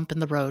facing a bump in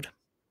the road?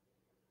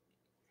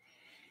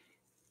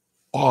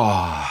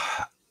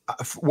 Oh,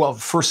 well,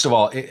 first of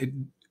all,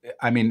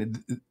 I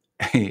mean,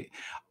 I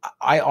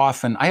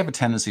have a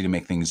tendency to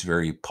make things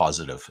very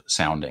positive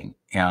sounding.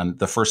 And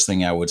the first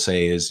thing I would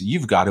say is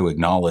you've got to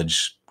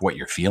acknowledge what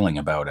you're feeling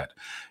about it.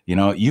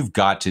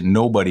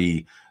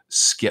 Nobody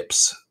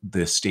skips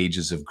the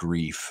stages of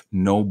grief.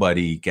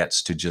 Nobody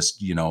gets to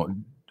just,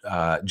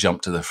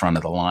 jump to the front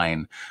of the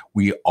line.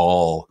 We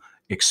all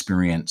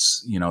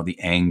experience, the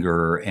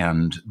anger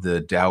and the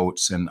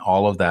doubts and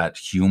all of that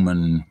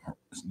human,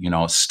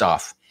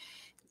 stuff.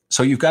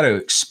 So you've got to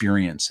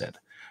experience it.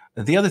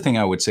 The other thing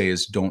I would say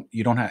is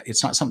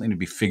it's not something to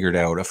be figured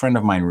out. A friend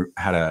of mine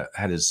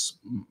had his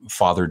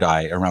father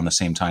die around the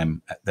same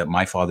time that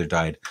my father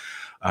died,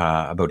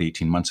 about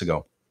 18 months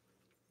ago.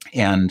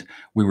 And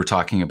we were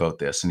talking about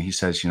this, and he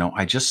says,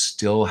 I guess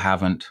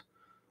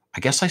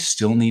I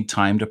still need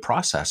time to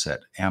process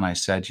it. And I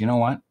said, you know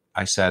what?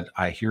 I said,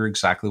 I hear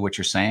exactly what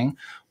you're saying,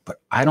 but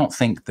I don't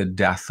think the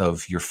death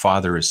of your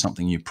father is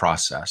something you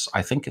process.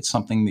 I think it's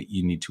something that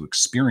you need to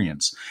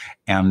experience.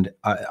 And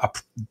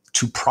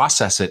to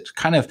process it,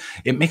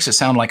 it makes it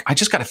sound like I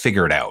just got to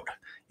figure it out.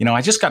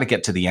 I just got to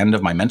get to the end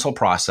of my mental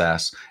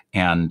process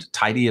and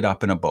tidy it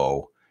up in a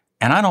bow.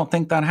 And I don't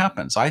think that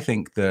happens. I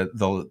think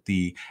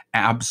the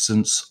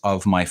absence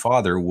of my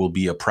father will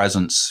be a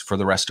presence for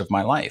the rest of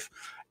my life.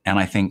 And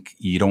I think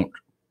you don't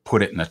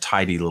put it in a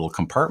tidy little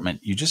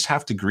compartment. You just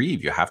have to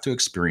grieve. You have to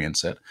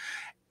experience it.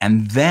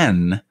 And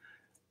then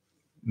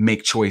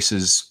make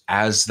choices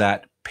as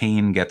that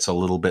pain gets a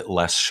little bit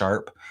less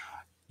sharp.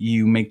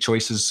 You make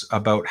choices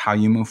about how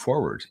you move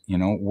forward.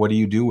 What do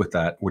you do with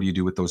that? What do you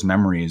do with those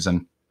memories?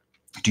 And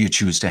do you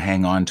choose to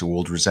hang on to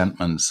old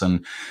resentments? And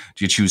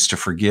do you choose to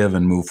forgive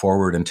and move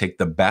forward and take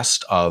the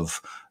best of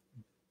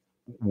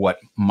what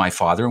my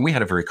father, and we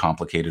had a very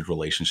complicated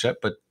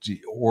relationship,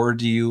 or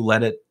do you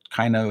let it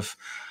kind of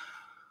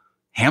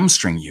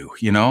hamstring you?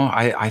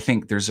 I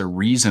think there's a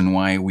reason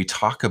why we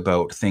talk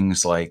about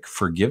things like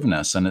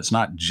forgiveness, and it's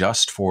not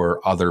just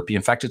for other people.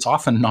 In fact, it's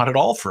often not at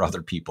all for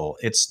other people.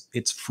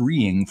 It's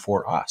freeing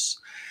for us.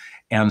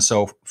 And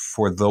so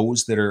for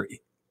those that are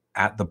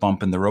at the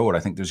bump in the road, I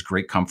think there's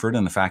great comfort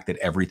in the fact that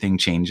everything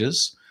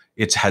changes.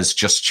 It has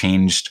just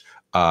changed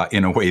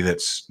in a way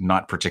that's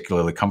not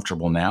particularly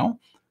comfortable now.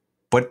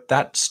 But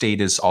that state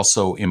is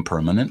also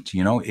impermanent.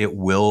 It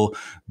will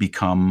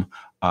become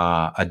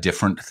a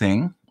different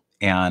thing.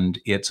 And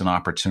it's an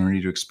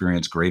opportunity to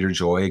experience greater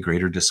joy,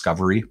 greater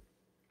discovery.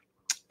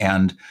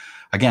 And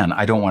again,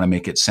 I don't want to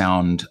make it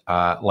sound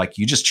like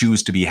you just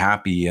choose to be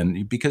happy,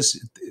 and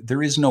because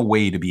there is no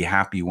way to be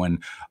happy when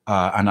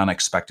an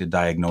unexpected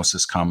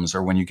diagnosis comes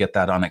or when you get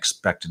that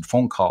unexpected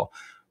phone call.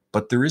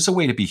 But there is a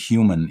way to be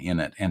human in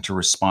it and to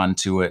respond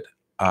to it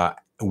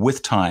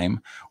with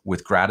time,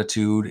 with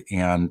gratitude,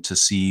 and to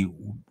see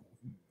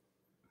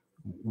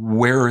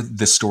where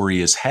the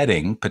story is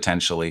heading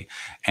potentially,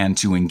 and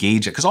to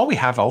engage it. Because all we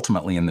have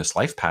ultimately in this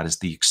life, Pat, is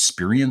the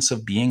experience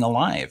of being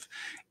alive.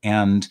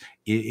 And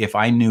if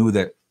I knew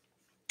that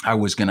I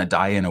was going to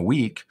die in a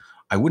week,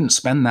 I wouldn't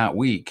spend that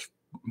week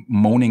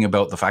moaning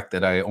about the fact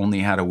that I only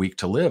had a week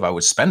to live. I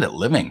would spend it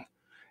living.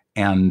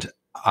 And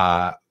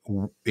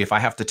if I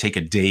have to take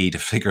a day to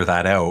figure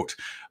that out,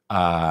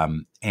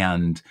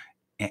 and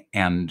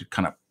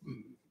kind of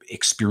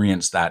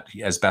experience that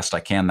as best I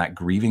can, that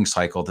grieving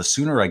cycle, the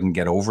sooner I can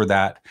get over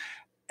that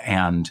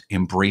and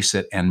embrace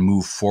it and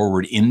move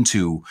forward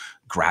into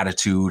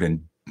gratitude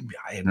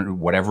and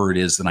whatever it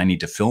is that I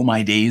need to fill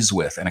my days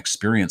with and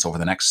experience over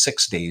the next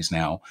 6 days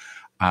now.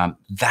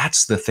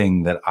 That's the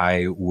thing that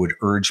I would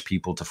urge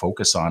people to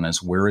focus on,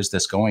 is where is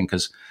this going?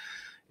 Because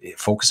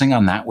focusing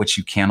on that which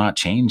you cannot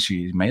change,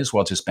 you may as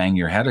well just bang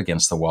your head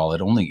against the wall.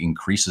 It only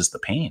increases the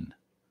pain.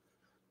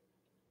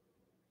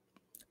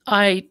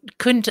 I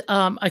couldn't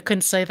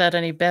say that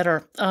any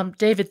better.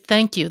 David,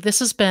 thank you. This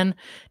has been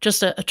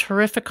just a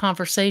terrific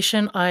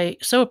conversation. I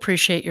so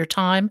appreciate your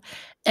time,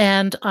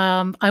 and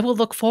I will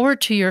look forward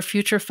to your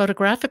future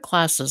photographic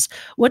classes.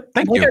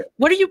 Thank you.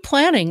 What are you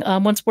planning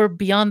once we're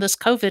beyond this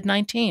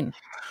COVID-19?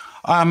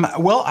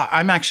 Well,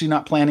 I'm actually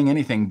not planning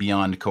anything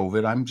beyond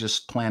COVID. I'm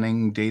just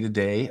planning day to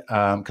day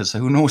because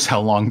who knows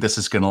how long this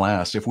is going to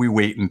last. If we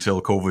wait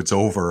until COVID's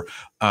over,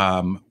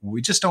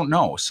 we just don't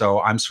know.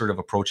 So I'm sort of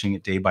approaching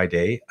it day by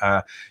day.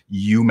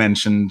 You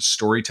mentioned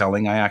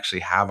storytelling. I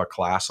actually have a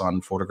class on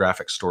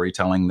photographic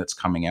storytelling that's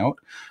coming out.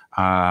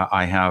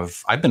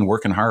 I've been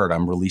working hard.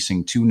 I'm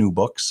releasing 2 new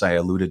books. I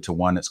alluded to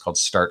one. It's called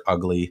Start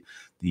Ugly: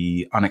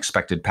 The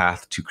Unexpected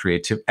Path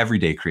to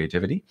Everyday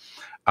Creativity.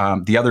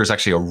 The other is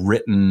actually a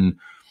written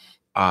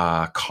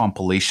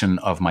compilation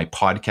of my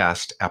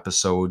podcast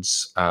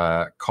episodes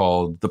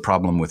called The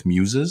Problem with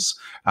Muses.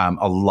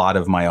 A lot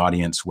of my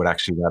audience would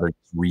actually rather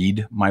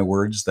read my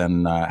words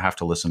than have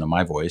to listen to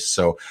my voice.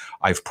 So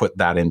I've put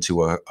that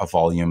into a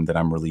volume that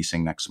I'm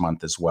releasing next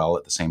month as well,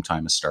 at the same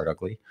time as Start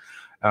Ugly.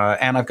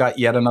 And I've got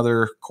yet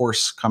another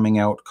course coming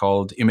out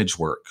called Image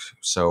Work.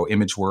 So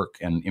image work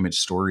and image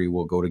story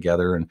will go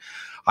together. And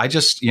I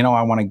just,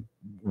 I want to,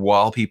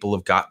 while people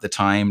have got the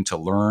time to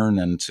learn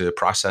and to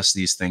process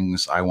these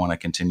things, I want to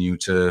continue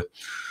to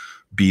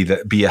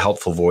be a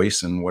helpful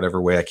voice in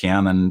whatever way I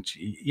can. And,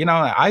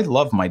 I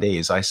love my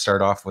days. I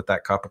start off with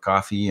that cup of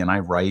coffee and I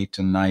write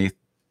and I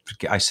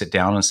sit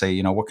down and say,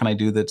 what can I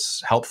do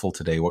that's helpful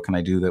today? What can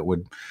I do that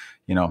would,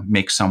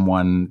 make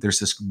someone, there's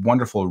this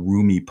wonderful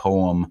Rumi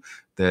poem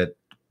that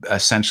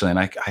essentially, and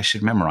I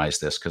should memorize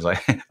this because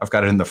I've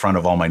got it in the front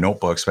of all my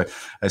notebooks, but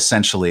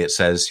essentially it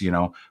says,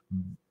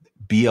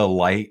 be a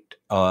light,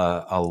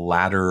 a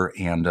ladder,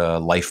 and a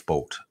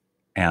lifeboat.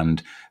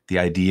 And the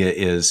idea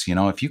is,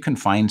 if you can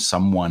find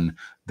someone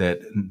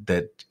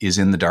that is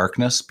in the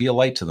darkness, be a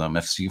light to them.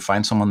 If you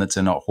find someone that's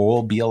in a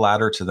hole, be a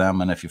ladder to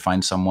them. And if you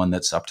find someone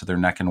that's up to their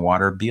neck in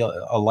water, be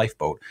a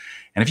lifeboat.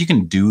 And if you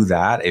can do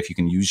that, if you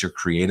can use your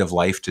creative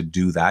life to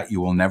do that, you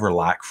will never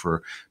lack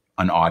for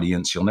an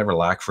audience. You'll never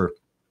lack for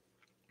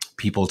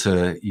people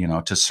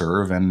to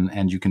serve,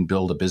 and you can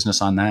build a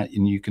business on that,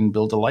 and you can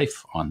build a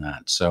life on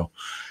that. So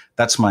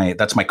that's my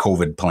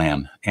COVID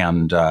plan,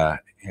 and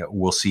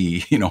we'll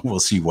see. We'll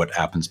see what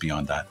happens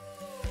beyond that.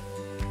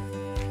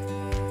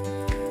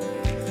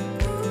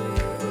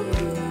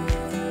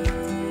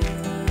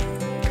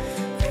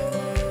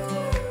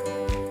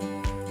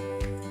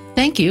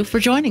 Thank you for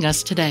joining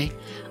us today.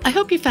 I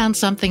hope you found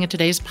something in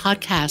today's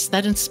podcast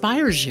that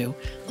inspires you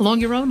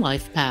along your own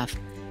life path,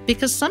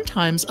 because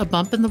sometimes a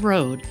bump in the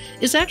road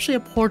is actually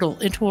a portal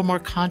into a more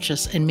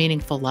conscious and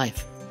meaningful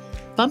life.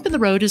 Bump in the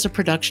Road is a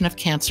production of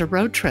Cancer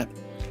Road Trip.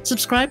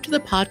 Subscribe to the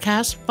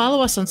podcast,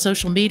 follow us on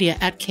social media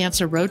at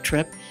Cancer Road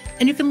Trip,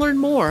 and you can learn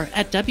more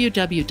at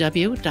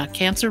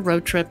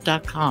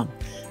www.cancerroadtrip.com.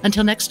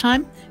 Until next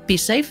time, be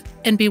safe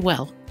and be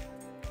well.